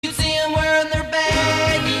You see them wearing their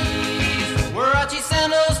baggies, Warachi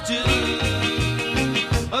sandals too,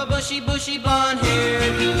 a bushy blonde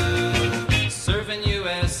hairdo, surfing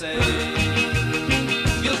USA.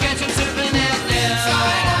 You'll catch them surfing at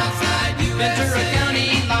inside, outside, Ventura County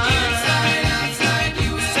line, inside, outside,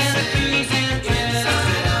 Santa Cruz and Trent,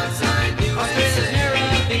 inside, outside, Australia's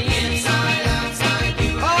Narrabeen, inside, outside,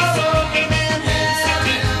 all over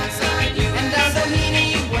Manhattan, inside, and down Doheny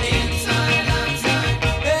Way, inside, outside.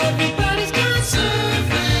 Everybody's gone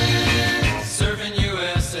surfing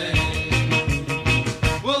USA.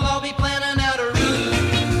 We'll all be planning out a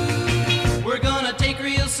route we're gonna take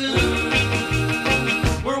real soon.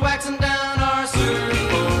 We're waxing down our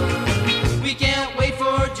surfboard, we can't wait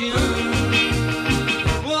for June.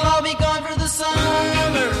 We'll all be gone for the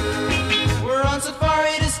summer, we're on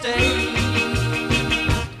safari to stay.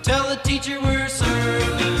 Tell the teacher we're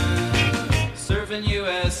surfing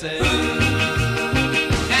USA.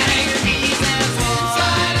 Hang your knees and swans,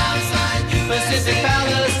 inside, outside, Pacific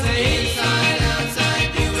Palisades, inside, outside,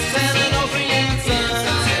 San Onofre and Sons,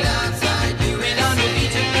 inside, outside, Redondo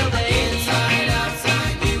Beach and LA, inside,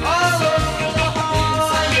 outside, all over the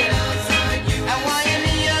Hawaii, inside, at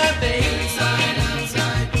Waimea Bay, inside,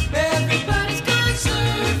 outside. Everybody's gone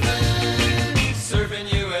surfing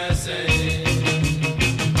USA.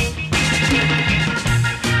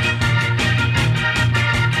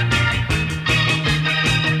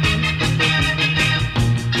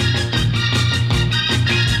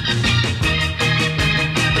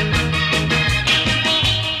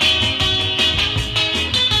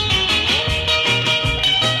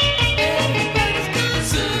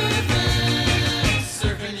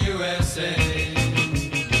 Surfing USA.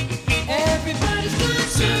 Everybody's gone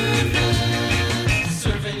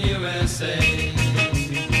surfing USA.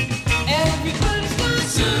 Everybody's gone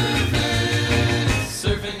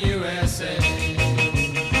surfing USA.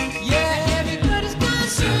 Yeah, everybody's gone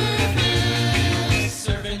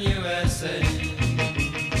surfing USA.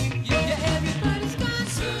 Yeah, everybody's gone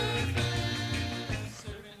surfing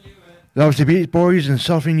USA. That was the Beach Boys and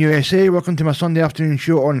Surfing USA. Welcome to my Sunday afternoon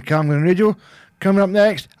show on Camglen Radio. Coming up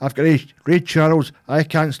next, I've got Ray Charles, I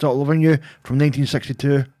Can't Stop Loving You from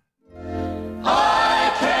 1962.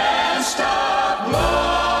 I can't stop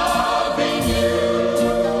loving you.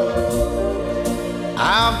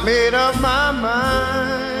 I've made up my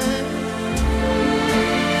mind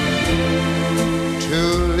to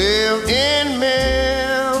live in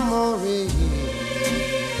memories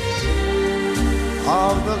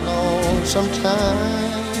of the lonesome time.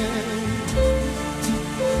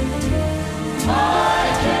 I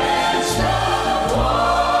can't stop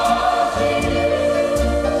wanting you.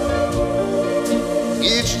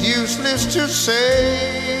 It's useless to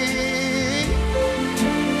say,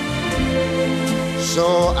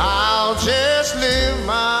 so I'll just live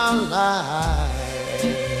my life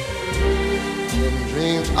in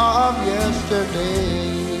dreams of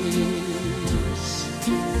yesterdays.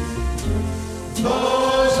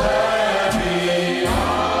 Those happy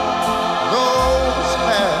hours, Those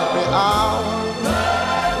happy hours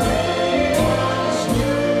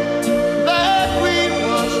that we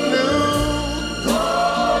once knew,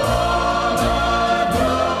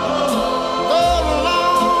 so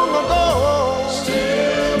long ago,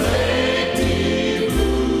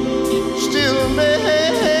 still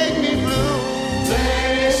make me blue.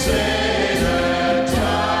 They say that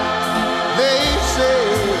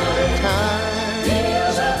time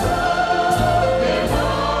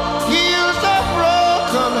heals a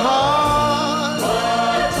broken heart.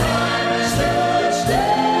 But time has stood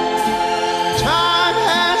still. Time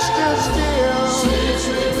has stood still Since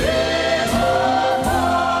we've been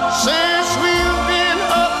apart. since we've been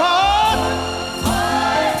apart. I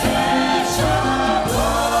can't stop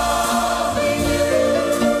loving you.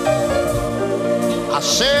 I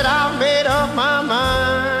said I made up my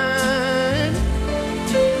mind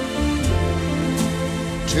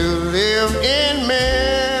to live in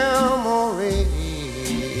memories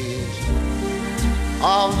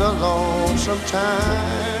of the lonesome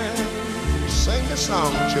time. Sing the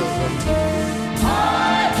song, children.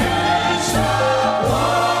 I can't stop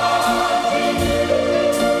wanting you.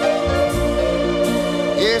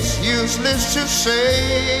 It's useless to say,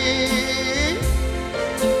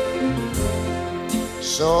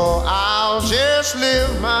 so I'll just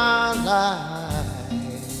live my life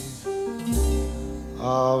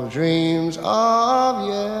of dreams of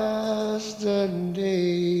yesterdays.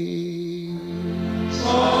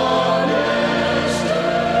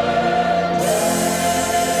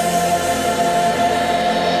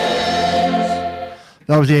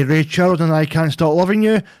 That was Ray Charles and I Can't Stop Loving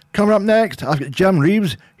You. Coming up next, I've got Jim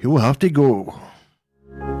Reeves, You'll Have to Go.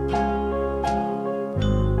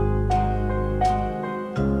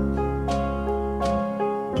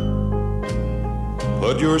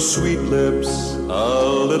 Put your sweet lips a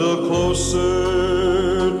little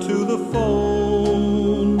closer to the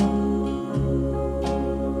phone.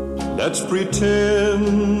 Let's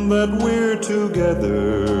pretend that we're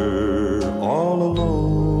together all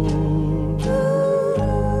alone.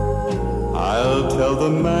 I'll tell the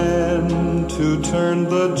man to turn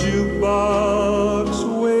the jukebox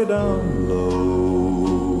way down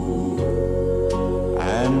low.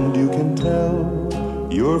 And you can tell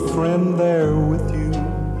your friend there with you,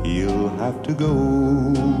 he'll have to go.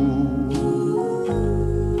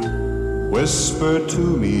 Whisper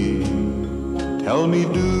to me, tell me,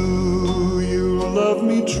 do you love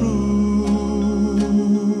me true?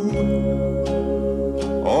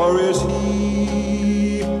 Or is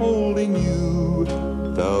he holding you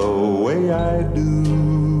the way I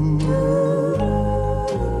do?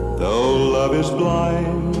 Though love is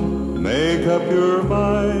blind, make up your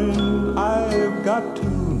mind, I've got to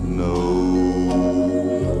know.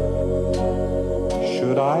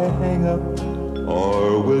 Should I hang up,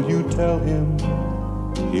 or will you tell him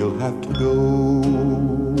he'll have to go?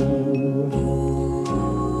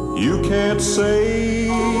 You can't say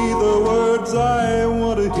the words I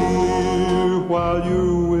want to hear while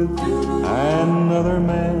you're with another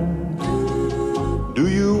man. Do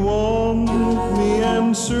you want me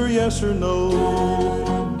answer yes or no?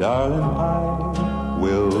 Darling, I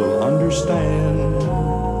will understand.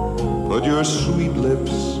 Put your sweet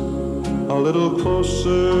lips a little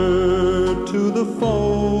closer to the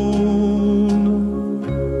phone.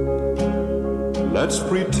 Let's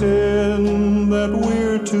pretend that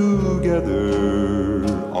we're together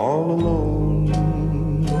all alone.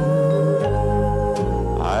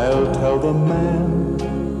 I'll tell the man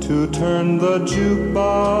to turn the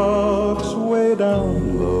jukebox way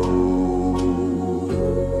down low.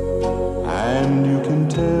 And you can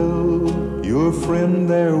tell your friend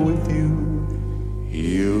there with you,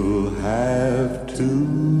 he'll have to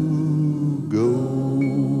go.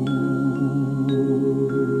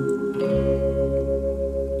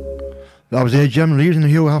 That was Jim Reeves and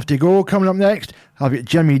He'll Have to Go. Coming up next, I've got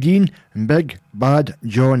Jimmy Dean and Big Bad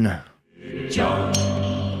John. Big John,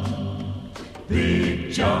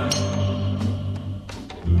 Big John.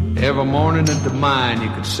 Every morning at the mine you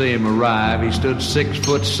could see him arrive. He stood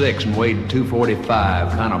 6'6" and weighed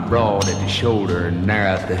 245, kind of broad at the shoulder and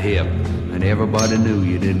narrow at the hip. And everybody knew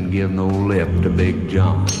you didn't give no lip to Big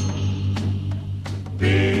John.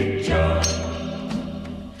 Big John,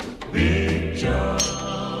 Big John,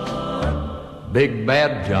 Big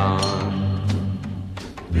Bad John,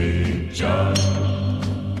 Big John.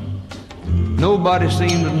 Nobody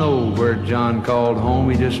seemed to know where John called home.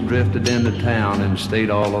 He just drifted into town and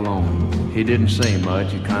stayed all alone. He didn't say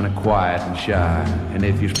much, he kind of quiet and shy. And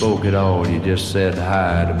if you spoke at all, you just said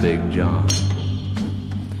hi to Big John.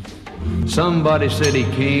 Somebody said he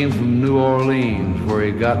came from New Orleans, where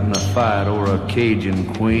he got in a fight over a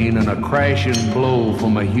Cajun queen, and a crashing blow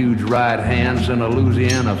from a huge right hand sent a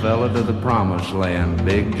Louisiana fella to the promised land.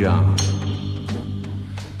 Big John.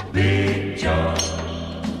 Big John,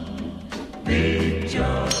 Big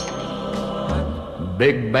John,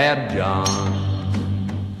 Big Bad John,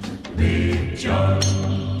 Big John.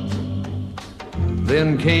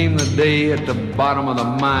 Then came the day at the bottom of the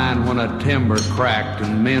mine when a timber cracked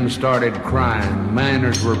and men started crying.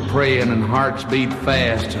 Miners were praying and hearts beat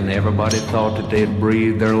fast, and everybody thought that they'd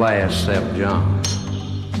breathe their last except John.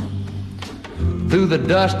 Through the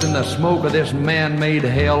dust and the smoke of this man-made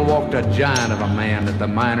hell walked a giant of a man that the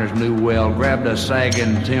miners knew well, grabbed a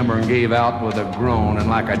sagging timber and gave out with a groan, and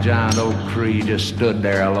like a giant oak tree just stood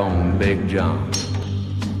there alone. Big John.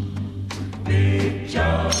 Big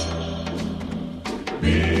John,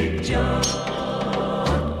 Big John,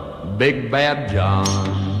 Big Bad John,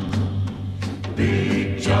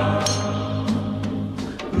 Big John.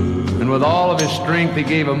 And with all of his strength he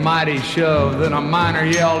gave a mighty shove. Then a miner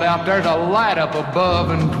yelled out, "There's a light up above,"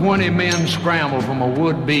 and 20 men scrambled from a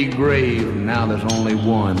would-be grave. And now there's only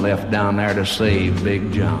one left down there to save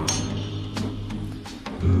Big John.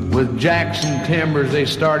 With jacks and timbers they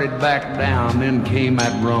started back down. Then came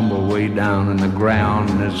that rumble way down in the ground,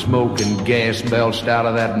 and as smoke and gas belched out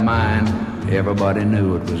of that mine, everybody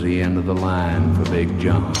knew it was the end of the line for Big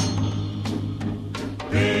John.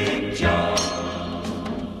 Big John,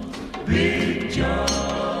 Big John,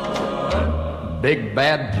 Big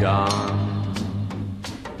Bad John,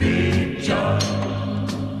 Big John.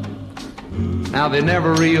 Now they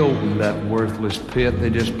never reopened that worthless pit. They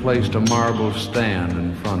just placed a marble stand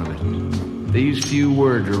in front of it. These few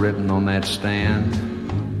words are written on that stand.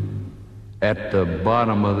 At the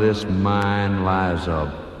bottom of this mine lies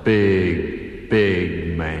a big,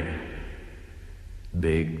 big man.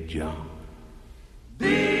 Big John.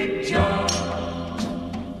 Big John,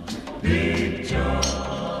 Big John,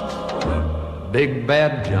 Big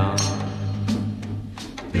Bad John,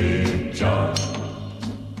 Big John,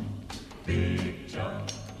 Big John.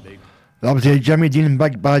 That was Jimmy Dean and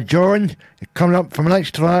Big Bad John. Coming up from the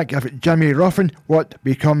next track, I've got Jimmy Ruffin, What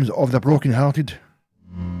Becomes of the Broken Hearted.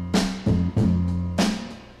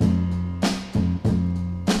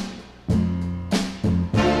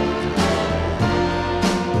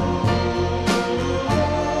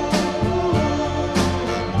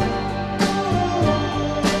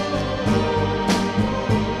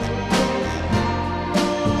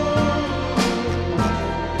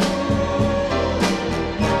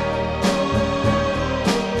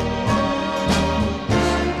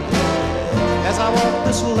 As I walk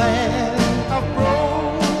this land of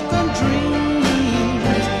broken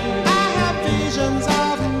dreams, I have visions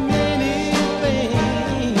of many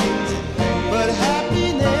things, but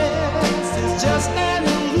happiness is just an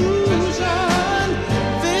illusion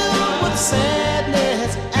filled with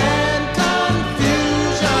sadness and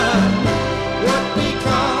confusion. What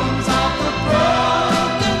becomes of the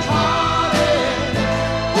broken hearted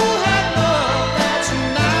who had love that's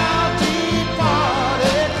now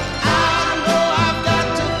departed? I know I've got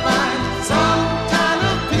to find some kind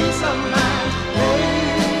of peace of mind,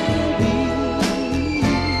 baby.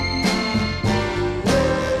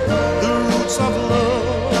 The roots of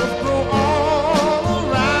love grow all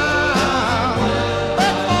around,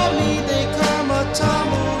 but for me they come a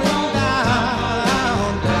tumbling down.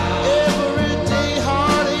 Every day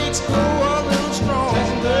heartaches grow a little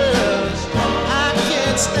stronger. I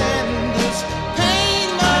can't stand this pain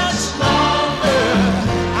much longer.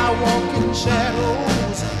 I walk in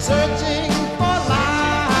shadows, searching for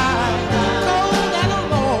light, cold and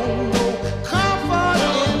alone, no comfort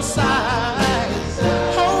inside,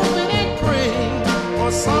 hoping and praying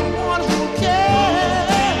for someone who cares,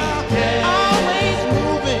 always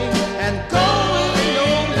moving and going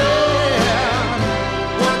nowhere.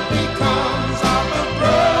 What becomes of the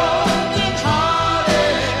broken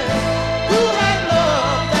hearted who had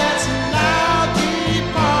love that's now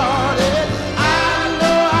departed? I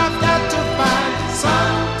know I've got to find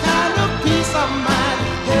some kind of peace of mind.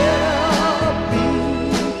 Help me,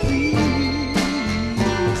 please.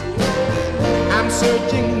 I'm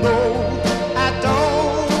searching though I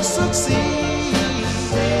don't succeed,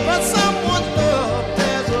 but someone's love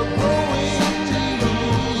there's a growing need.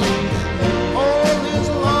 All is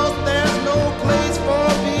lost, there's no place for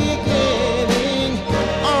beginning.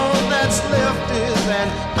 All that's left is an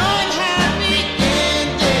unhappy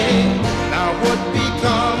ending. Now what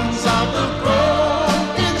becomes of the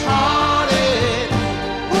broken hearted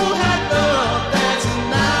who had love that's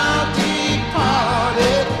now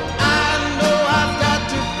departed? I know I've got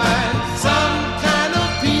to find some kind of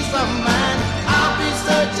peace of mind. I'll be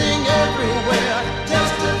searching everywhere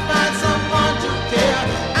just to find someone to care.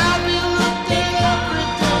 I'll be looking every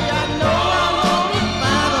day. I know I'll only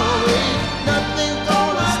find a way. Nothing's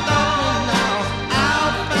gonna stop me now.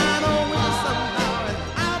 I'll find a way somehow, and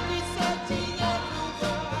I'll be searching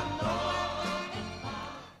everywhere.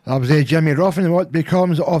 I know That was Jimmy Ruffin, What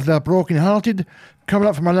Becomes of the Broken Hearted. Coming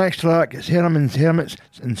up from our next track, it's Herman's Hermits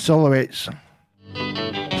and Silhouettes.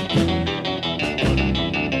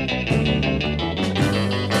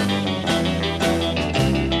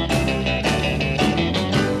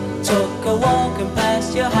 Took a walk and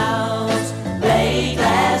past your house late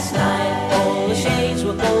last night. All the shades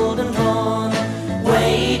were pulled and drawn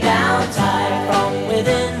way down tight. From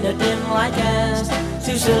within the dim light cast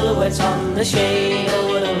two silhouettes on the shade. Oh,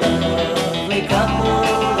 what a lovely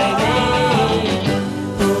couple they made.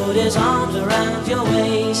 Put his arms around your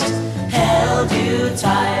waist, held you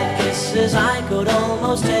tight. Kisses I could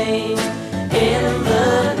almost taste in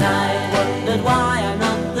the night. Wondered why I'm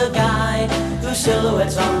not the guy whose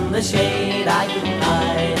silhouettes on the shade I can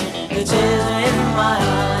hide. The tears in my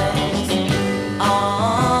eyes.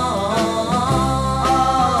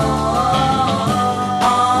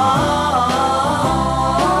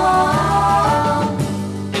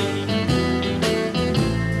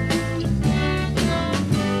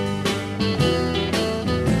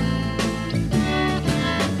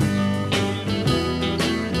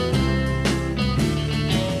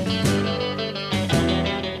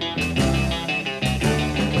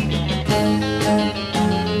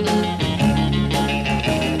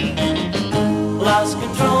 Lost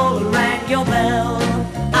control and rang your bell.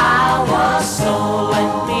 I was so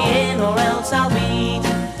let me in or else I'll beat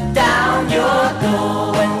down your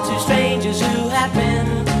door. When two strangers who had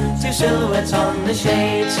been two silhouettes on the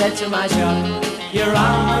shade said to my shop, you're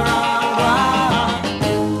on the wrong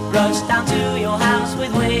one. Rushed down to your house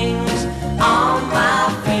with wings on my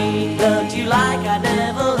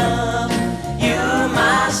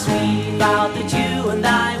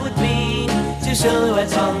two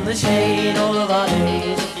silhouettes on the shade, all of our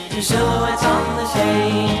days, two silhouettes on the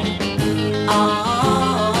shade.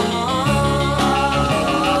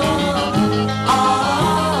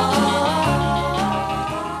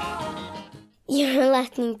 You're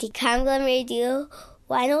listening to Camglen Radio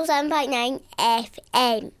 107.9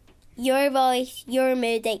 FM. Your voice, your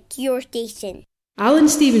music, your station. Alan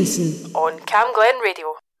Stevenson on Camglen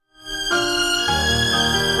Radio.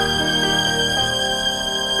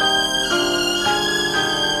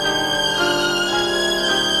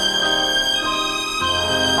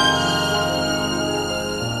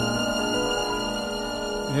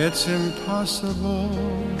 It's impossible.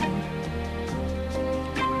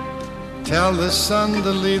 Tell the sun to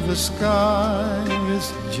leave the sky.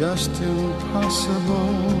 It's just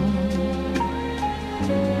impossible.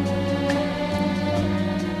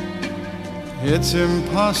 It's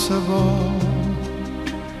impossible.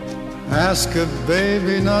 Ask a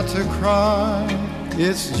baby not to cry.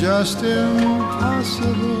 It's just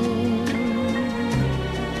impossible.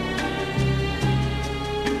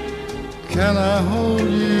 Can I hold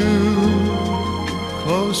you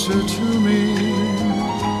closer to me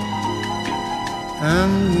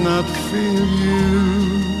and not feel you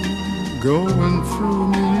going through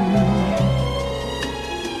me?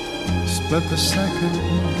 Split the second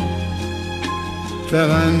that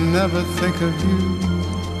I never think of you.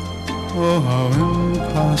 Oh, how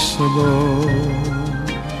impossible.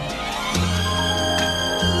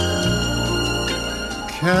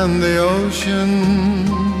 Can the ocean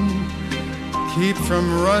keep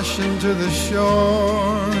from rushing to the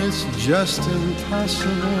shore? It's just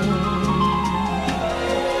impossible.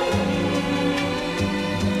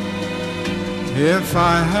 If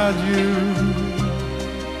I had you,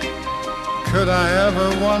 could I ever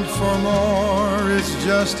want for more? It's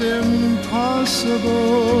just impossible.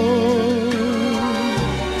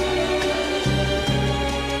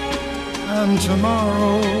 And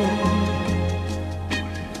tomorrow,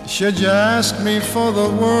 should you ask me for the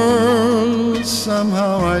world,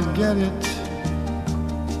 somehow I'd get it.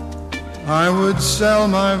 I would sell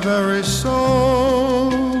my very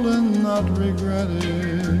soul and not regret it.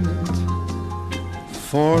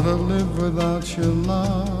 For to live without your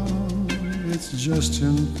love, it's just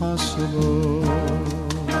impossible.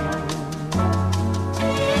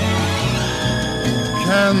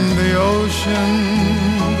 Can the ocean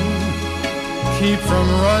keep from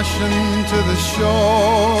rushing to the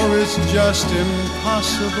shore? It's just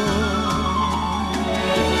impossible.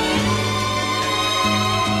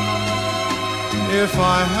 If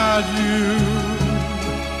I had you,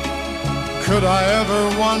 could I ever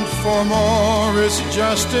want for more? It's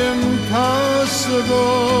just impossible.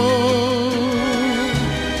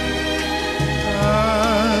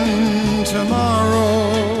 And tomorrow,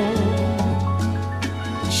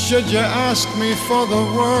 should you ask me for the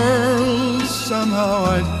world, somehow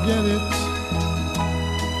I'd get it.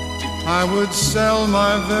 I would sell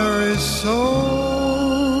my very soul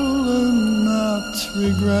and not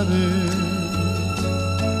regret it.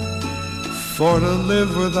 For to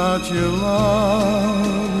live without your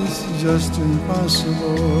love is just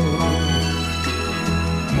impossible.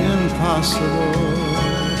 Impossible.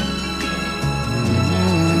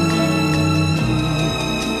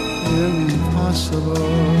 Impossible.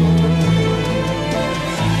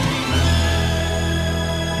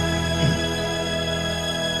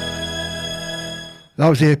 That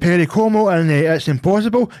was Perry Como and It's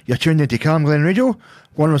Impossible. You're tuned into Camglen Radio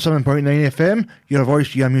 107.9 FM. Your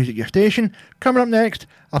voice, your music, your station. Coming up next,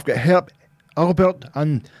 I've got Herb Albert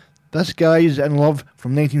and This Guy's in Love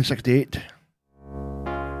from 1968.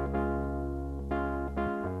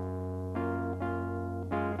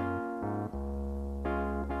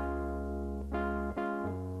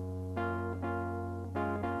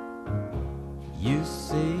 You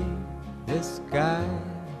see, this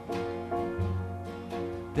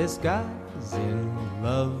guy's in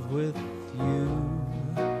love with you.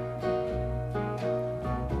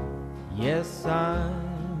 Yes,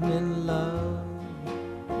 I'm in love.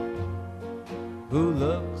 Who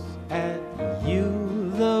looks at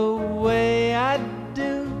you the way I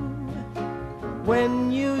do?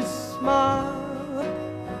 When you smile,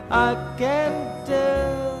 I can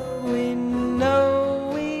tell we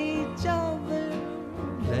know each other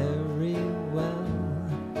very well.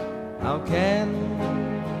 How can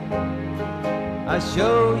I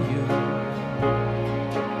show you?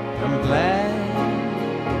 I'm glad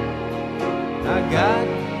I got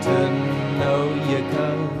to know you,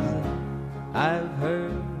 'cause I've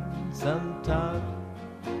heard some talk.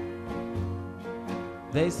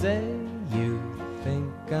 They say you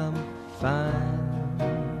think I'm fine.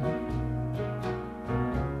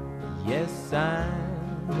 Yes,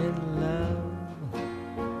 I'm in love.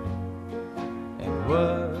 And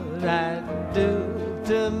what I do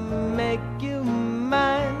to make you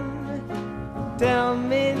mine? Tell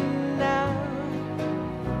me now,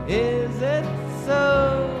 is it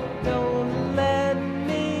so? Don't let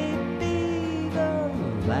me be the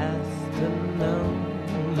last to know.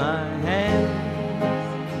 My hands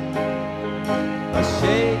are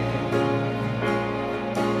shaking,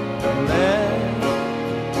 let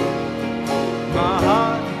my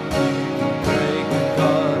heart break,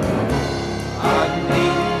 'cause I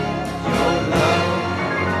need your love.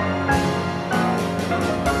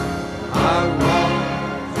 I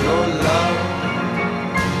want your love.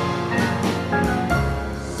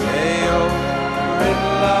 Say you're in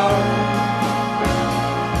love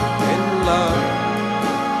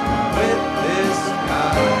with this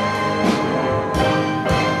guy.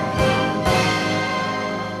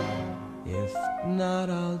 If not,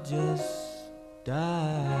 I'll just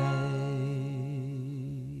die.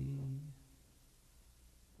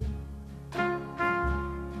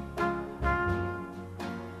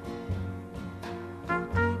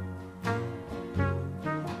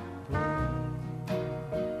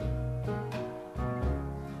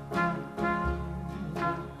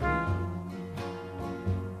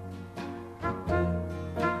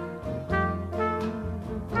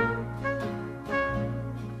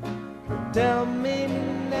 Tell me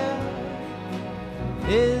now,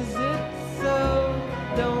 is it so?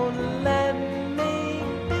 Don't let me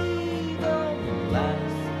be the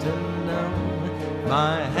last to know.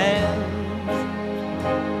 My hands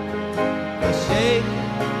are shaking,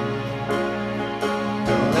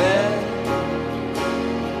 let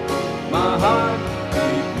my heart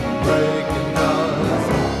keep breaking, 'cause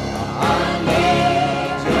I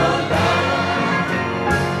need your love.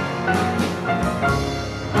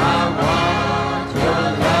 I want your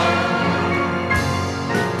love.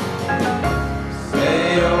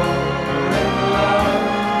 Say you're in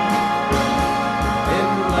love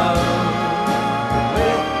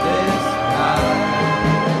with this guy.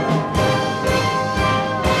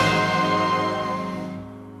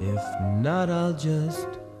 If not, I'll just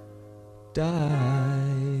die.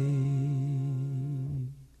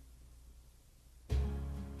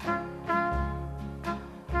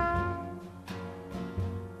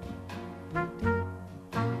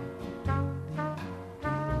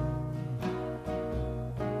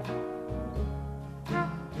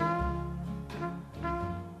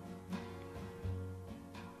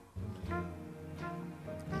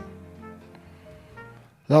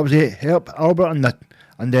 That was it. Help Albert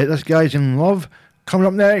and This Guy's in Love. Coming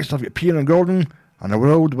up next, I've got Pierre and Gordon and A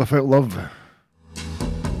World Without Love.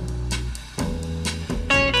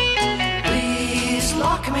 Please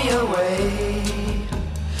lock me away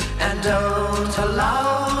and don't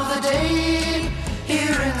allow the day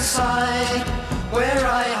here inside where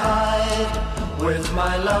I hide with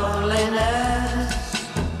my loneliness.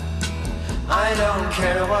 I don't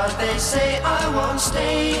care what they say, I won't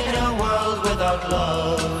stay in a world without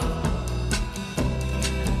love.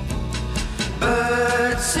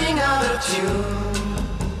 Birds sing out of tune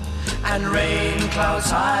and rain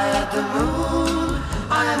clouds hide the moon.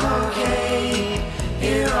 I'm okay,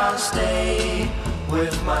 here I'll stay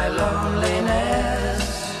with my loneliness.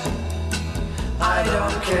 I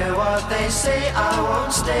don't care what they say, I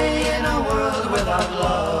won't stay in a world without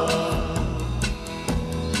love.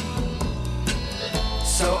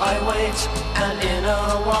 So I wait, and in a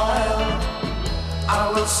while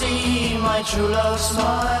I will see my true love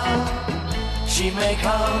smile. She may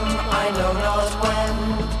come, I know not when.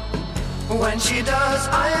 When she does,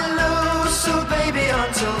 I'll know. So baby,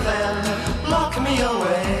 until then, lock me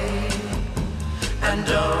away and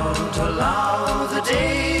don't allow the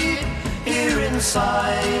day here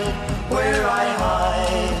inside where I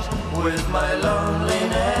hide with my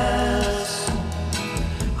loneliness.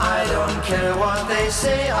 I don't care what they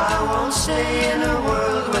say, I won't stay in a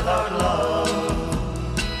world without love.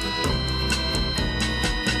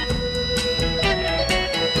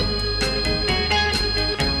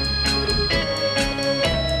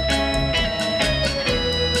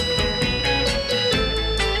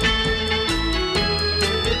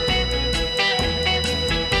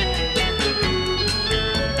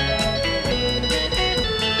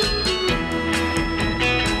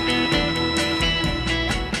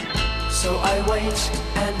 So I wait,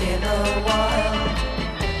 and in a while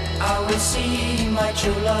I will see my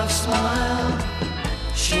true love smile.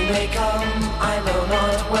 She may come, I know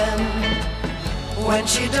not when. When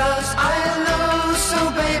she does, I'll know. So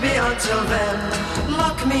baby, until then,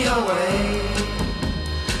 lock me away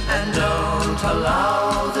and don't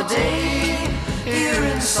allow the day here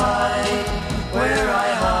inside, where I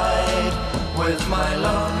hide with my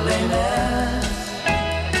loneliness.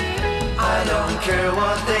 I don't care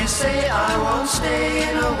what they say, I won't stay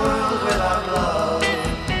in a world without love.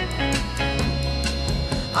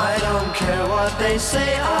 I don't care what they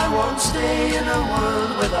say, I won't stay in a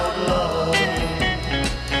world without love.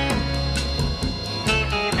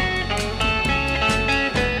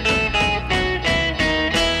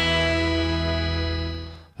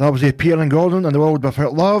 That was Peter and Gordon and the World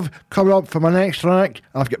Without Love. Coming up for my next track,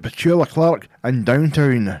 I've got Petula Clark in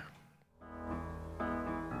Downtown.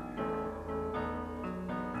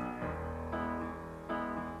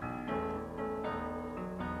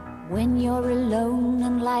 When you're alone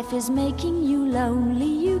and life is making you lonely,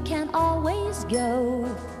 you can always go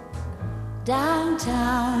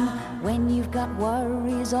downtown. When you've got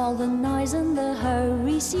worries, all the noise and the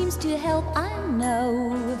hurry seems to help, I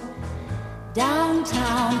know.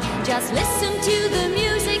 Downtown, just listen to the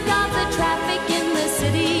music of the traffic in the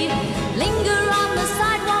city. Linger on the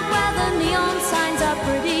sidewalk where the neon signs are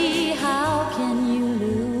pretty. How can you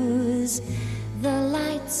lose? The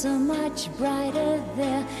lights are much brighter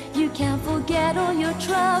there. You can't forget all your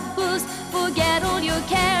troubles, forget all your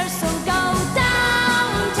cares. So go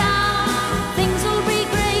downtown. Things will be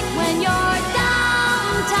great when you're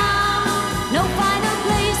downtown. No finer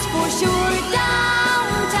place for sure.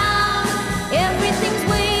 Downtown, everything's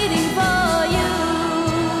waiting for you.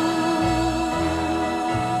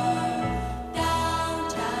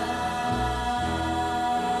 Downtown.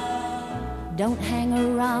 Don't hang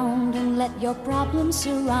around and let your problems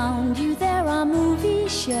surround you. There are movie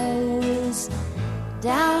shows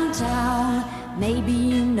downtown. Maybe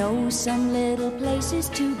you know some little places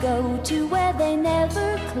to go to where they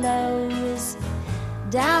never close.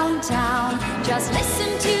 Downtown, just listen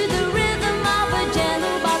to the rhythm of a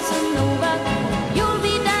gentle bossa nova. You'll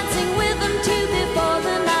be dancing with them too before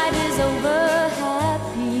the night is over.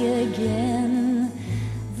 Happy again.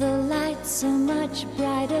 The lights are much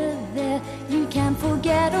brighter there. You can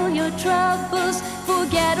forget all your troubles,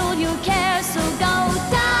 forget all your cares. So go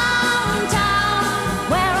downtown,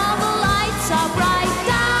 where all the lights are bright.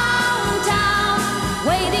 Downtown,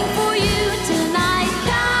 waiting for you tonight.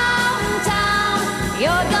 Downtown,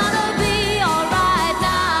 you're gonna be alright now.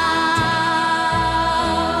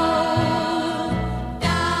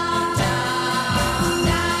 Downtown,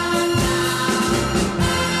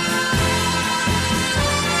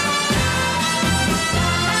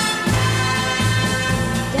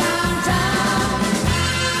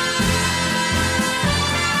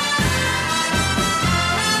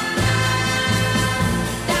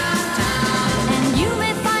 and you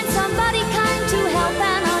may find somebody kind to help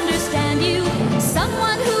and understand you.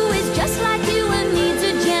 Someone who is just like you and needs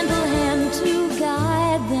a gentle hand to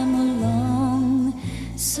guide them along.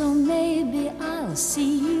 So maybe I'll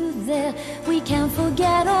see you there. We can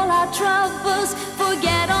forget all our troubles,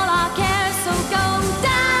 forget all our cares. So go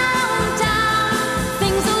downtown.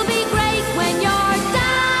 Things will be great when you're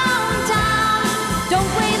downtown.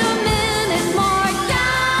 Don't wait a minute more.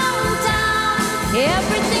 Downtown,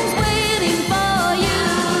 everything's waiting for you.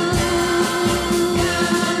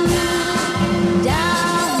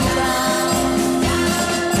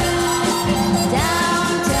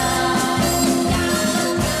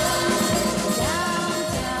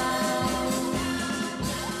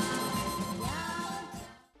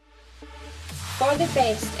 For the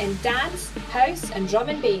best in dance, house and drum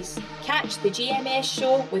and bass, catch the GMS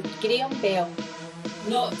show with Graham Bell.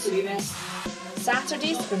 Not to be missed.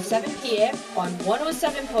 Saturdays from 7pm on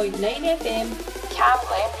 107.9 FM, Cam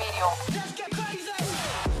Glen Radio.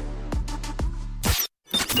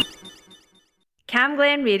 Cam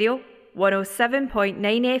Glen Radio, 107.9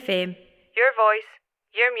 FM. Your voice,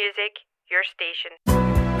 your music, your station.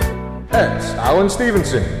 It's Alan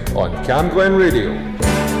Stevenson on Cam Glen Radio.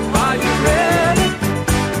 Are you ready?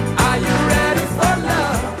 Are you ready for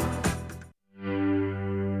love?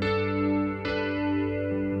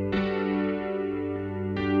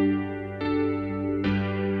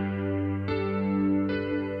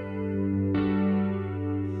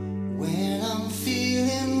 When I'm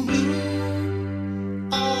feeling blue,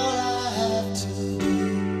 all I have to do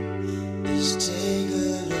is take a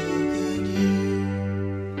look at you.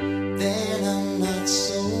 Then I'm not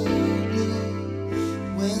so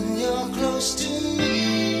blue.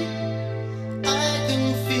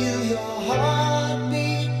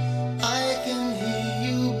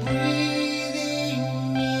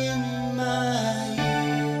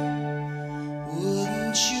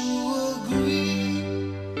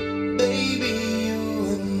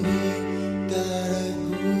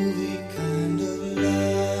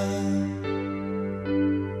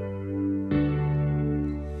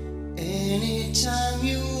 Anytime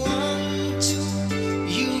you want to,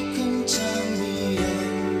 you can turn me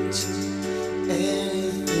on to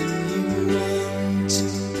anything you want to,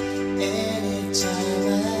 anytime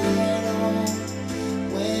at all.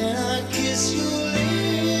 When I kiss your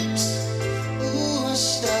lips, ooh, I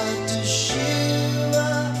start to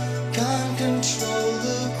shiver, can't control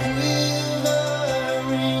the quivering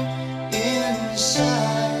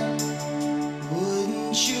inside.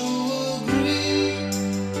 Wouldn't you agree,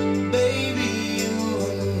 baby? You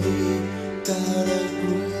and me got a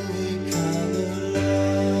groovy kind of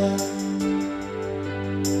love.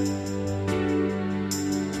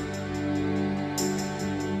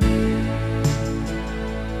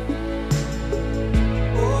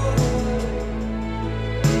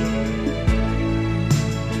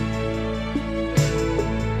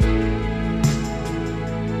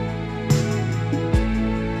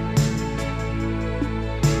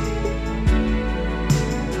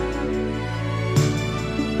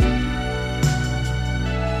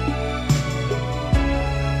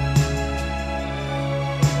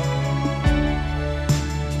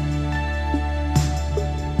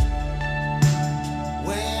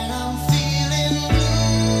 When I'm feeling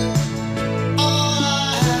blue, all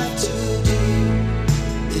I have to do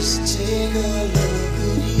is take a look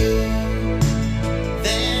at you.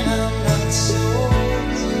 Then I'm not so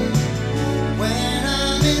blue. When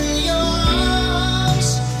I'm in your arms,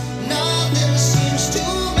 nothing seems to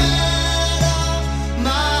matter.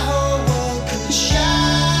 My whole world could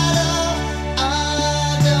shatter. I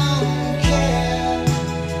don't care.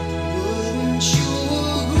 Wouldn't you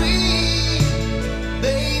agree,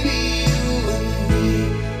 baby? You and me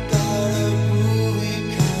got a groovy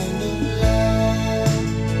kind of love.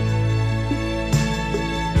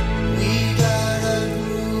 We got a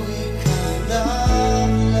groovy kind of love.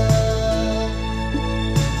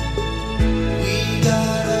 We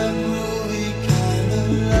got a groovy kind of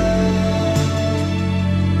love.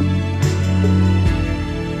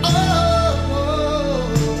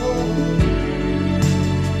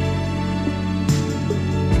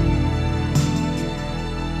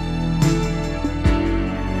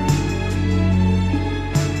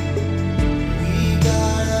 We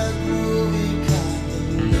got a groovy kind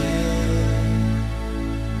of love.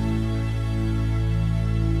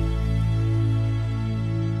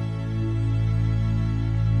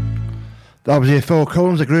 That was Phil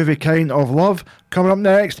Collins, The Groovy Kind of Love. Coming up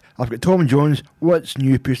next, I've got Tom Jones, What's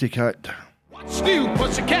New Pussycat? What's new,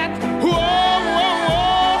 pussycat? Whoa,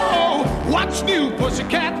 whoa, whoa. What's new,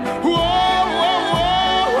 pussycat? Whoa, whoa,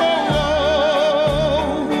 whoa,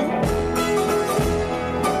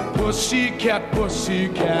 whoa. Pussycat,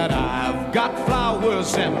 pussycat, I've got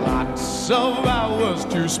flowers and lots of hours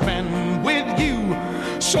to spend with you.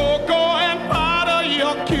 So go and powder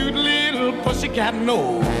your cute little pussycat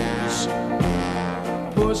nose.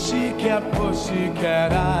 Pussycat,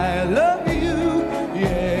 pussycat, I love you.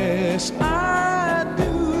 Yes, I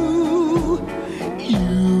do.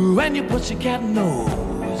 You and your pussycat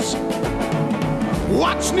nose.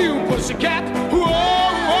 What's new, pussycat? Whoa,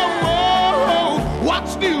 whoa, whoa.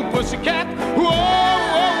 What's new, pussycat? Whoa,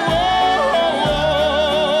 whoa,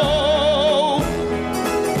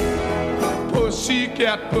 whoa.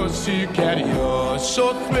 Pussycat, pussycat, you're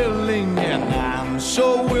so thrilling, and I'm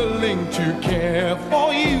so willing to care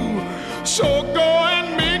for you. So go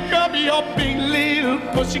and make up your big little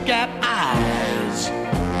pussycat eyes.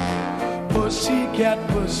 Pussycat,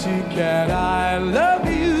 pussycat, I love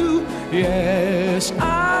you. Yes,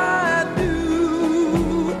 I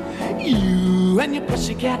do. You and your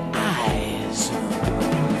pussycat eyes.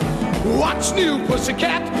 What's new,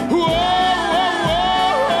 pussycat? Whoa, whoa,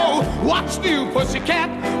 whoa. What's new, pussycat?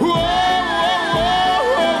 Whoa, whoa,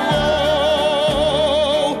 whoa, whoa.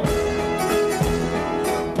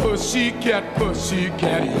 Pussycat,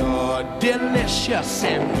 pussycat, you're delicious,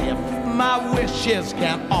 and if my wishes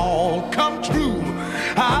can all come true,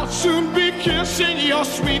 I'll soon be kissing your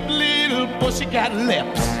sweet little pussycat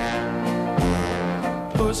lips.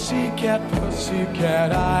 Pussycat,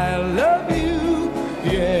 pussycat, I love you.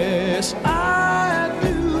 Yes, I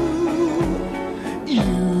do.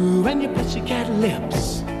 You and your pussycat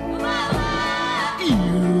lips.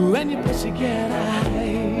 You and your pussycat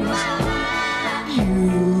eyes.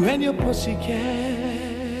 You and your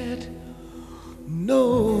pussycat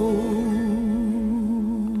nose.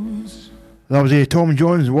 That was Tom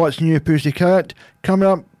Jones, What's New Pussycat. Coming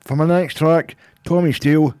up for my next track, Tommy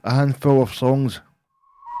Steele, A Handful of Songs.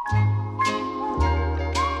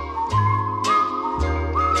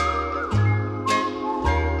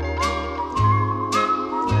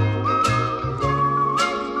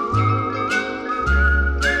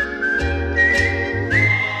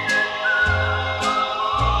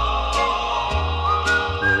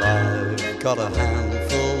 got a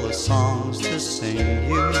handful of songs to sing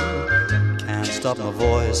you. Can't stop my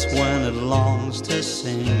voice when it longs to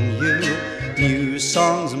sing you. New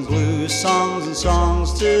songs and blues songs and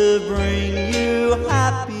songs to bring you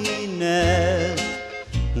happiness.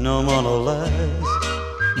 No more, no less.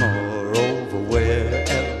 Moreover,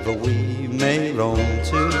 wherever we may roam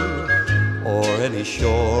to, or any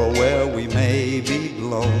shore where we may be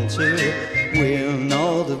blown to, we'll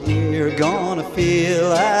know that we're gonna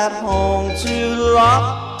feel at home to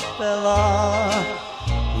La Bella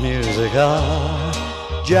Musica,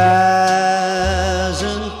 jazz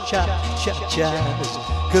and cha-cha-jazz,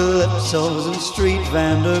 calypsos and street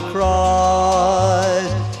vendor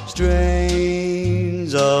cries,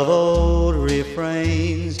 strains of old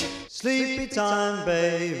refrains, sleepy time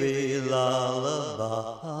baby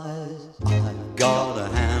lullabies. I've got a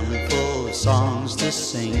handful of songs to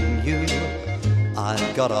sing you.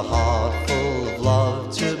 I've got a heart full of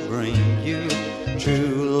love to bring you.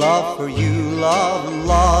 True love for you, love, and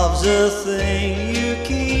love's a thing you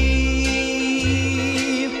keep.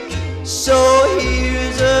 So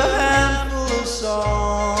here's a handful of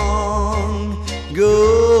song,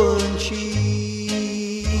 good and cheap.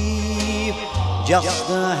 Just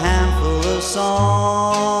a handful of songs,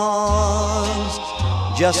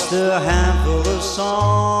 just a handful of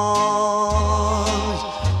songs,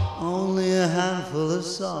 only a handful of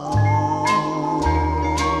songs.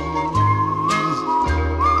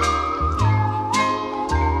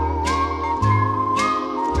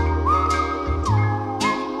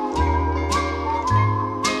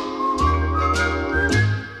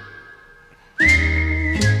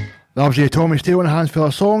 That was Tommy Steele and a handful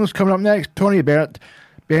of songs. Coming up next, Tony Bennett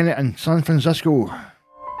in San Francisco.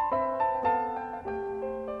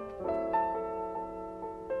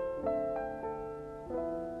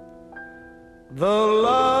 The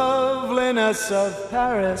loveliness of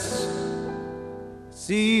Paris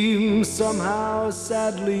seems somehow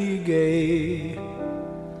sadly gay.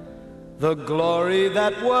 The glory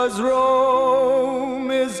that was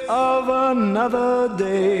Rome is of another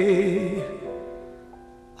day.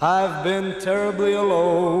 I've been terribly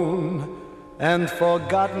alone and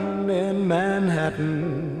forgotten in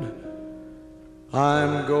Manhattan.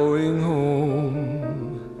 I'm going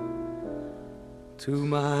home to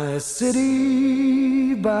my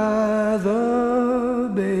city by the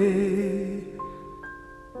bay.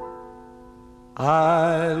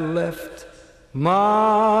 I left my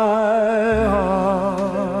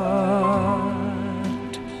heart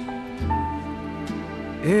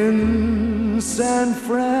in San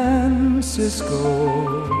Francisco,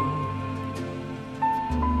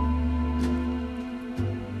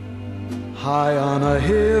 high on a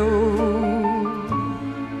hill.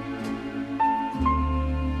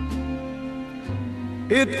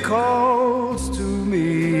 It calls to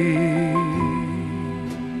me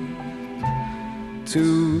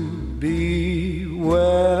to be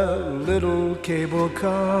where little cable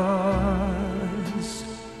cars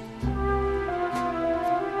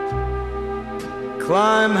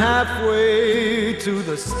climb halfway to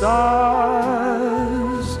the stars.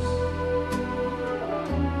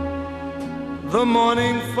 The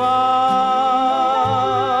morning fog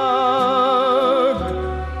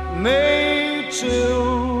may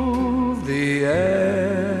chill the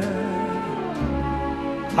air.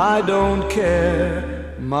 I don't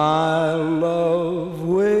care, my love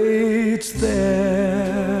waits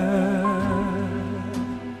there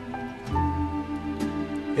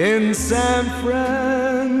in San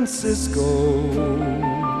Francisco.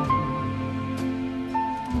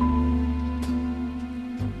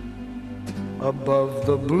 Above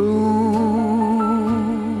the blue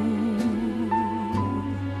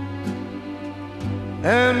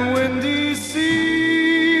and windy sea,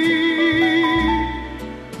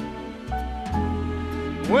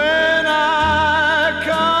 when I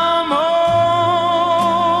come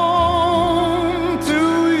home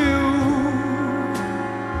to you,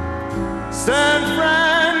 San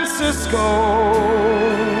Francisco,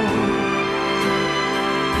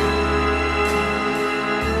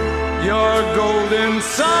 your golden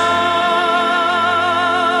sun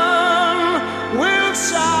will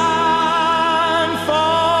shine for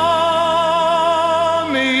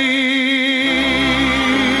me.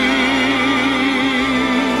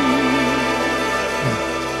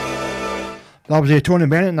 That was Tony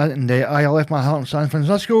Bennett and I Left My Heart in San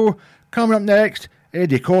Francisco. Coming up next,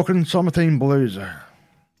 Eddie Cochran, Summertime Blues.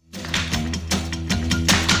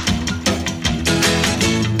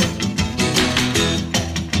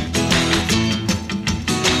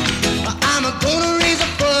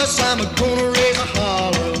 I'm gonna raise a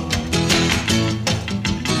holler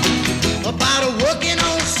about a working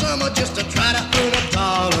on summer just to try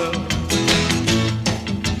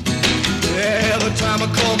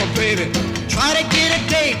to get a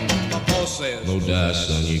date. My boss says, no die,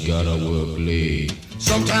 son, you gotta work late.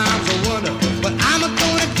 Sometimes I wonder what I'm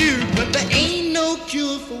gonna do, but there ain't no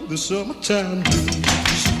cure for the summertime blues.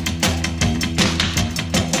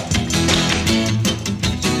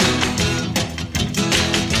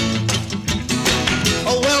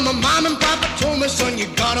 Oh well, my mom and papa told me, son, you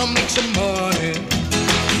gotta make some money.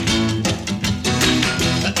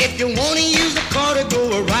 If you wanna use the car to go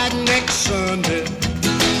a ride next Sunday.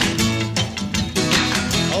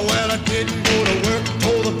 Oh well, I didn't go to work,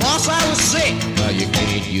 told the boss I was sick. Now you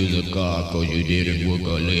can't use a car cause you didn't work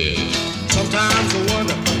a leg. Sometimes I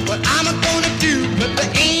wonder what I'm gonna do, but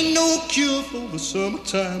there ain't no cure for the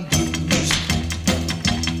summertime blues.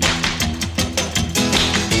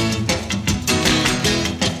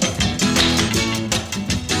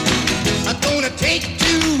 I'm gonna take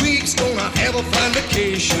 2 weeks, gonna have a fun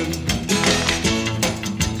vacation.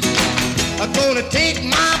 I'm gonna take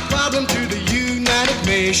my problem to the United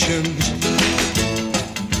Nations.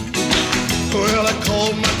 Well, I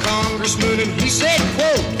called my congressman and he said,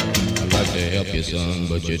 quote, I'd like to help you, son,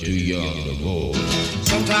 but you're too young to vote.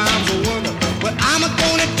 Sometimes I wonder what I'm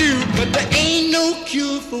gonna do, but there ain't no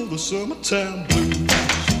cure for the summertime blues.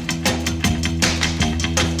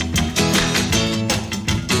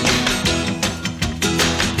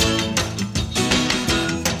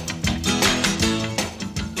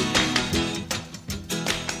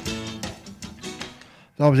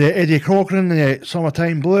 That was Eddie Cochran and the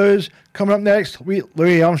Summertime Blues. Coming up next,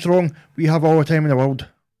 Louis Armstrong, We Have All the Time in the World.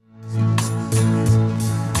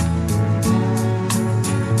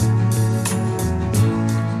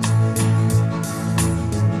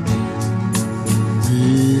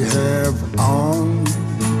 We have all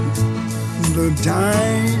the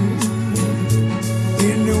time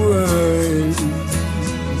in the world,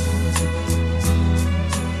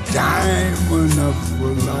 time enough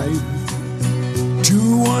for life to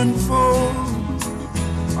unfold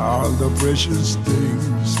all the precious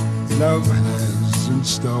things love has in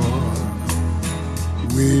store.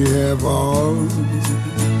 We have all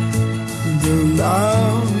the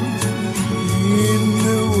love in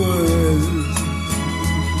the world.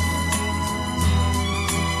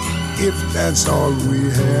 If that's all we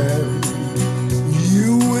have,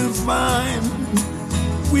 you will find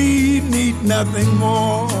we need nothing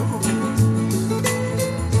more.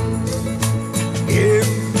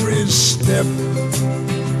 Every step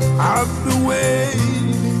of the way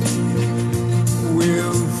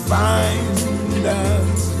will find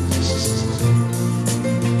us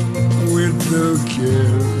with the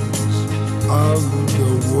cares of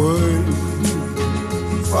the world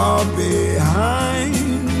far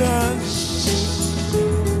behind us.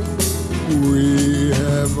 We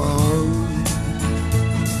have all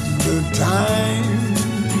the time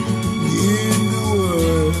in the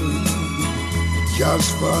world just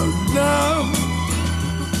for love,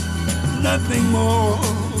 nothing more,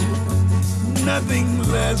 nothing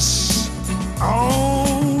less,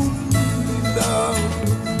 only love.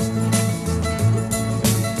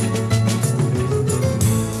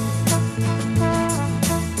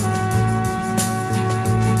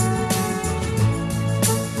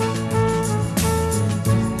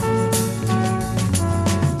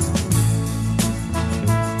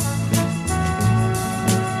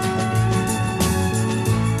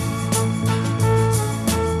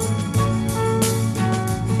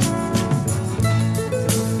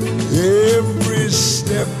 Every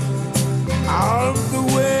step of the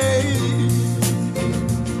way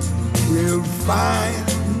will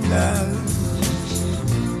find us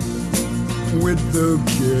with the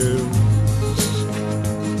cares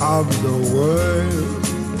of the world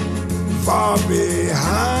far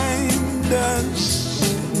behind us.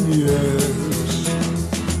 Yes,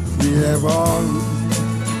 we have all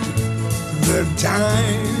the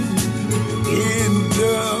time in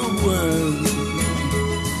the world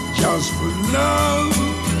just for love,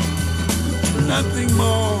 nothing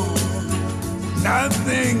more,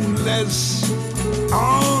 nothing less,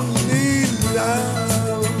 only love.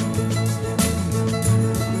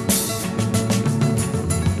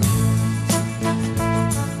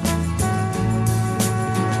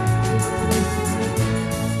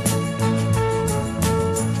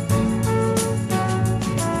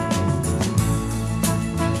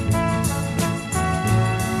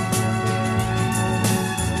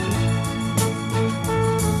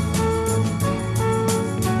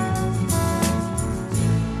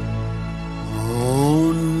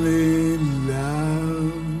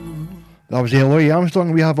 That was Louis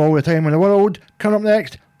Armstrong, We Have All the Time in the World. Coming up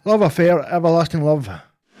next, Love Affair, Everlasting Love.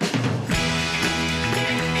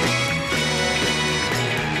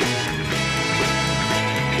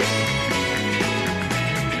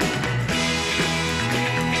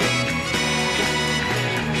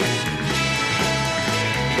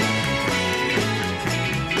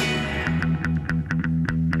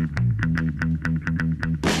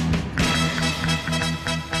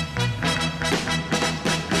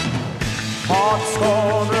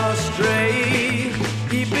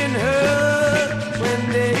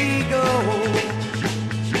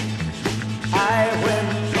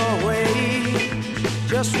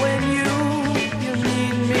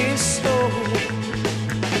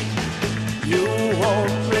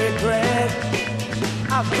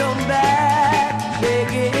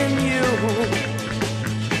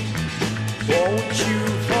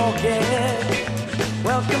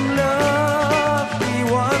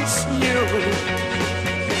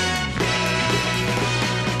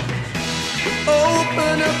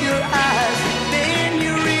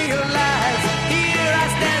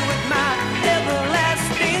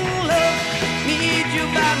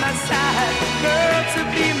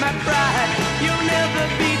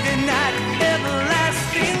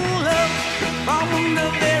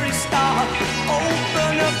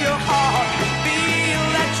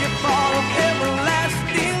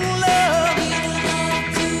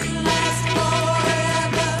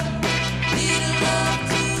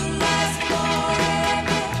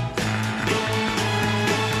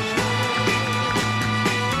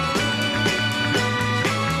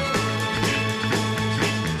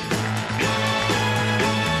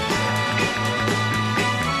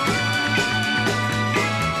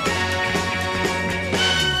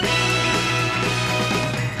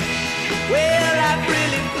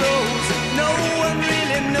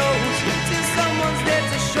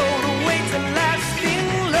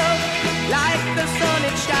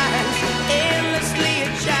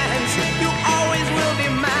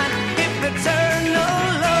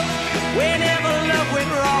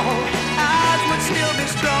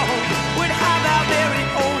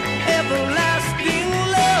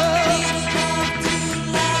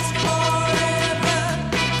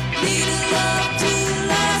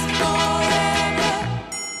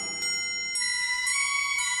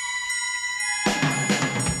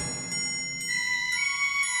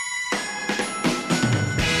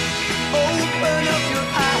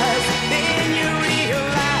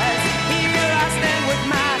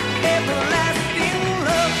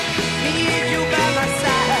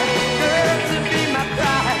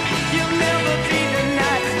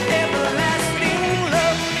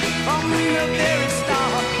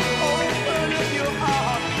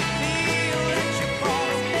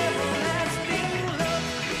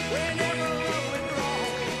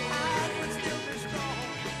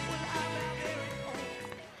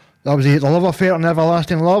 That was The Love Affair and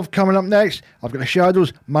Everlasting Love. Coming up next, I've got The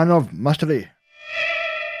Shadows, Man of Mystery.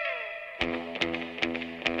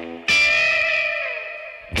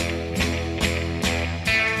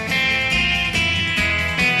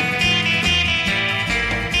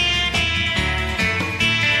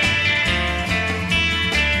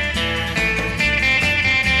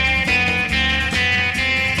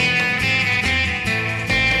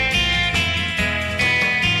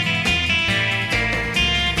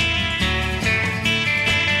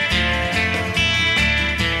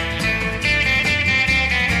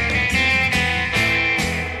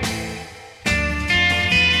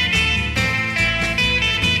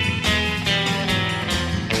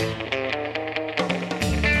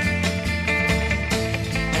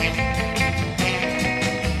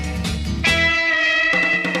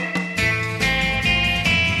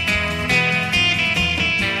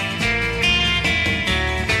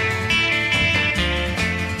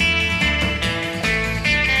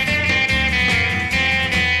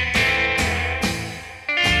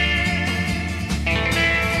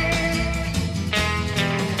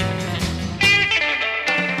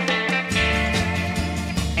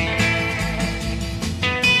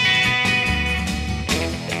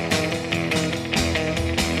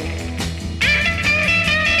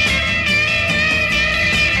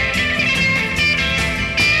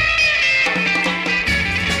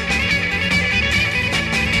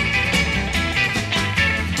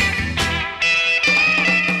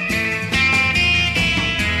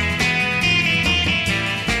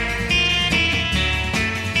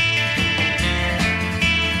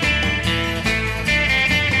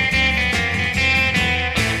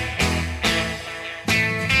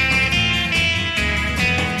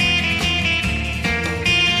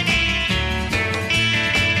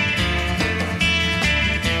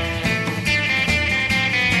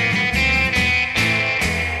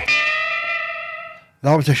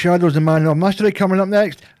 That was The Shadows, the Man of Mystery. Coming up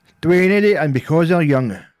next, Dwayne Eddy and Because They're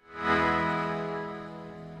Young.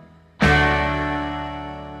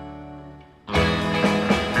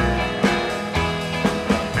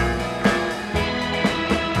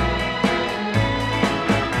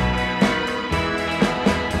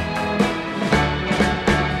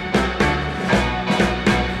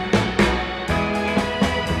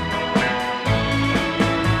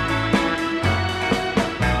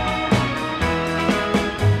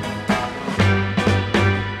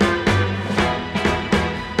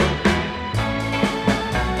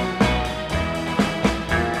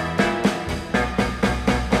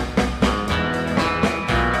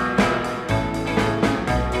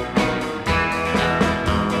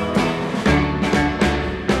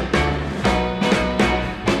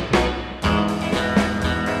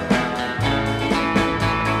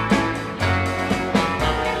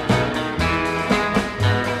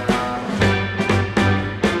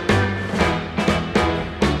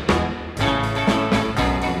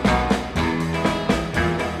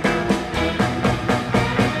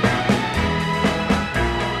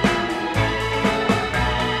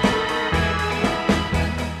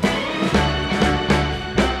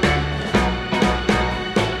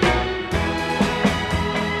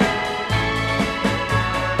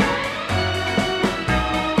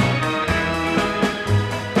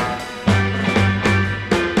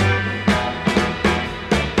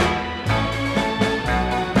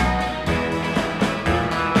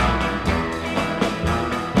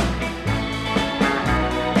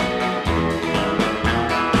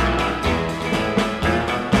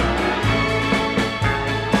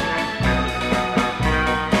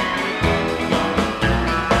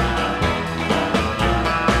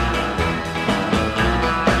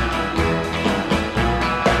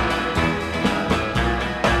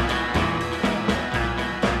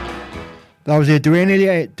 That was Dwayne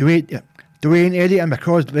Eddy and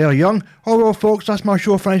Because They're Young. Oh well folks, that's my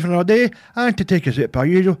show for another day, and to take us out per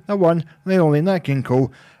usual, the one, the only Nat King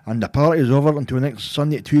Cole, and the party is over until next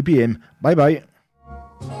Sunday at 2 PM. Bye bye.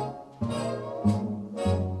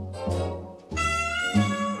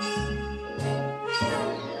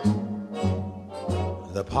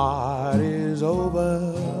 The party's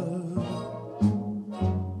over.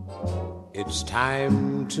 It's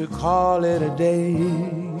time to call it a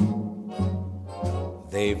day.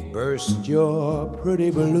 They've burst your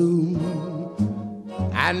pretty balloon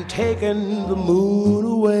and taken the moon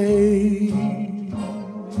away.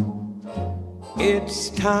 It's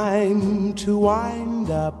time to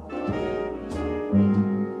wind up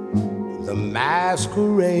the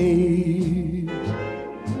masquerade.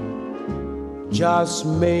 Just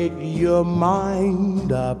make your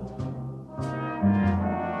mind up.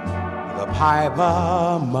 The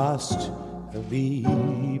piper must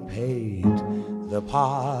be paid. The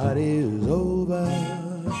party's over.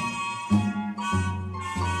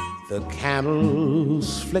 The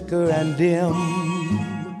candles flicker and dim.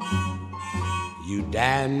 You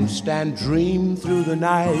danced and dreamed through the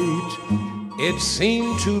night. It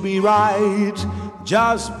seemed to be right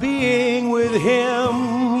just being with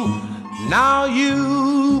him. Now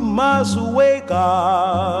you must wake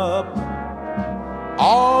up.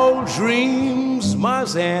 All dreams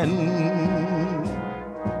must end.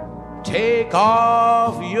 Take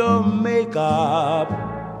off your makeup.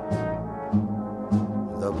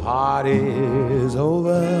 The party's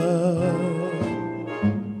over.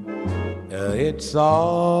 It's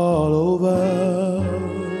all over,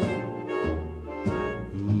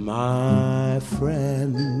 my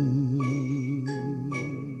friend.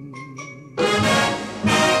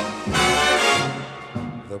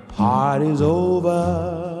 The party's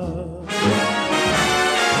over.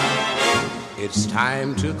 It's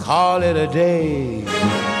time to call it a day.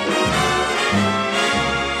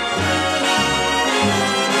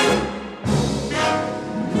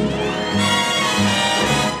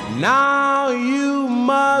 Now you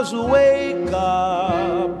must wake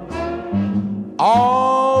up.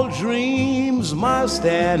 All dreams must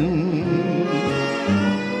end.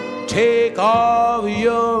 Take off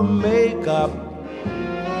your makeup.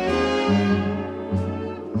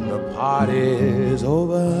 The party's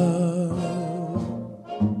over.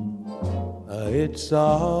 It's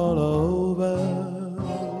all over,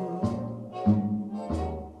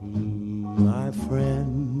 my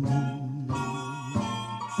friend.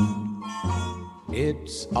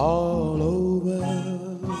 It's all over,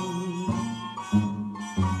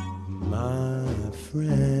 my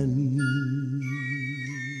friend.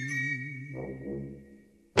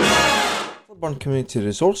 Burn Community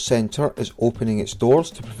Resource Centre is opening its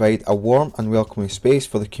doors to provide a warm and welcoming space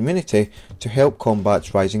for the community to help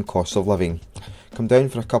combat rising costs of living. Come down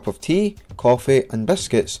for a cup of tea, coffee and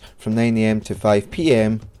biscuits from 9 AM to 5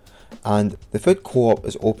 PM, and the food co-op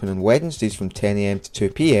is open on Wednesdays from 10 AM to 2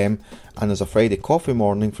 PM, and there's a Friday coffee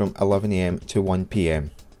morning from 11 AM to 1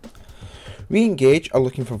 PM. Re-Engage are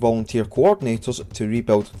looking for volunteer coordinators to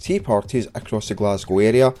rebuild tea parties across the Glasgow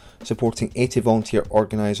area, supporting 80 volunteer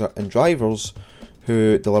organiser and drivers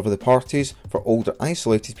who deliver the parties for older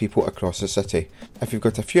isolated people across the city. If you've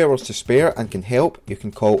got a few hours to spare and can help, you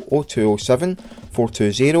can call 0207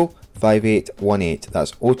 420 5818.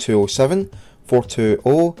 That's 0207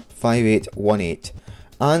 420 5818.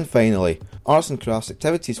 And finally, arts and crafts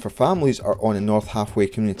activities for families are on in North Halfway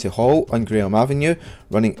Community Hall on Graham Avenue,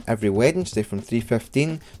 running every Wednesday from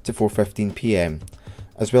 3:15 to 4:15 PM.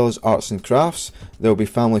 As well as arts and crafts, there will be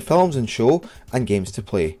family films and show and games to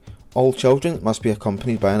play. All children must be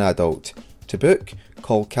accompanied by an adult. To book,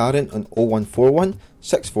 call Karen on 0141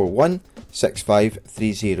 641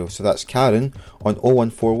 6530. So that's Karen on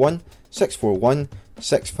 0141 641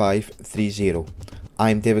 6530.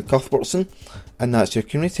 I'm David Cuthbertson, and that's your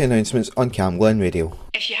community announcements on Cam Glen Radio.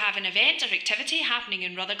 If you have an event or activity happening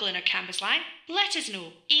in Rutherglen or Cambuslang, let us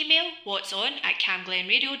know. Email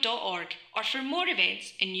whatson@camglenradio.org, or for more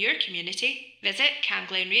events in your community, visit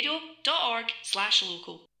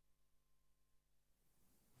camglenradio.org/local.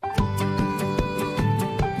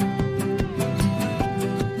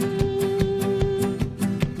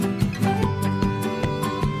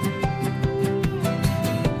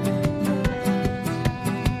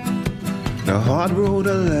 The heart wrote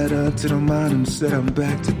a letter to the mind and said I'm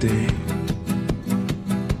back today.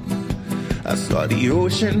 I saw the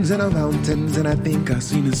oceans and the mountains, and I think I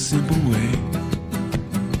seen a simple way.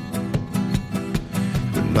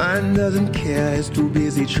 The mind doesn't care, it's too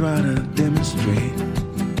busy trying to demonstrate,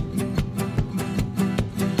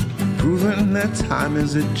 proving that time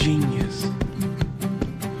is a genius.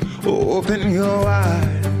 Open your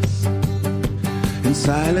eyes and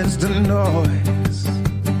silence the noise.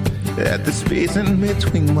 At the space in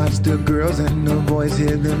between, watch the girls and the boys,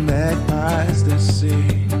 hear the magpies that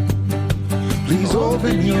say, please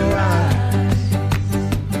open your eyes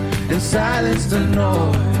and silence the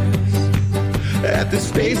noise. At the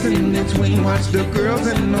space in between, watch the girls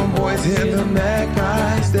and the boys, hear the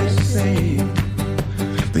magpies that say,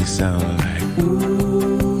 they sound like ooh.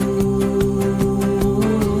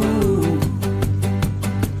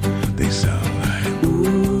 They sound like ooh.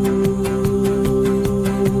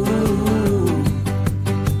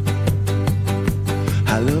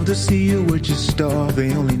 I love to see you with your star.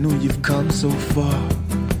 They only know you've come so far.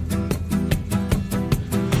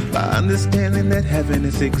 By understanding that heaven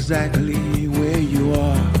is exactly where you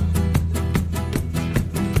are.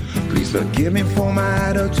 Please forgive me for my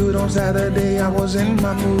attitude on Saturday. I was in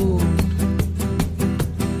my mood.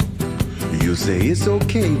 You say it's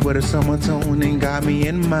okay, but if someone's tone ain't got me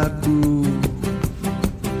in my groove.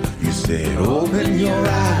 You said open your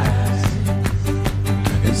eyes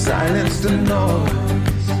and silence the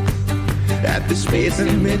noise. At the space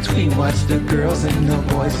in between, watch the girls and the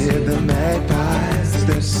boys, hear the magpies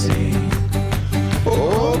that sing.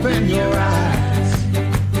 Open your eyes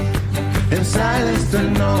and silence the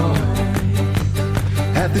noise.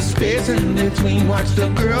 At the space in between, watch the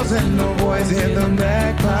girls and the boys, hear the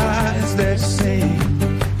magpies that sing.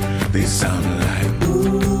 They sound like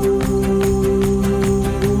ooh.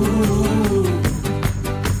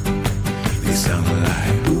 They sound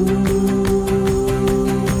like ooh.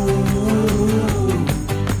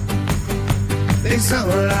 They sound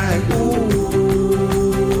like ooh.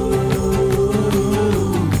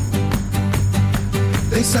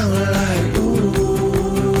 They sound like ooh.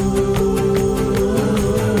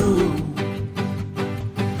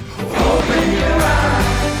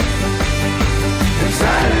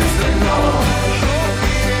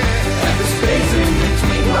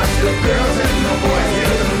 The girls and the boys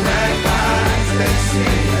hear the magpies that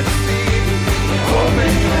sing.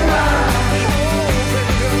 Open your eyes,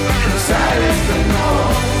 silence the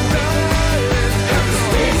noise. At the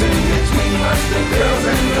space in between, watch the girls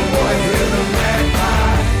and the boys hear the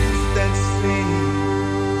magpies that sing.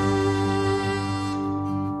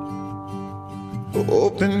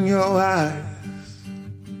 Open your eyes,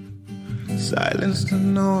 silence the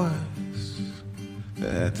noise.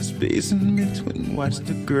 At the space in between, watch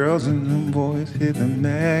the girls and the boys hear the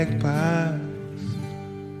magpies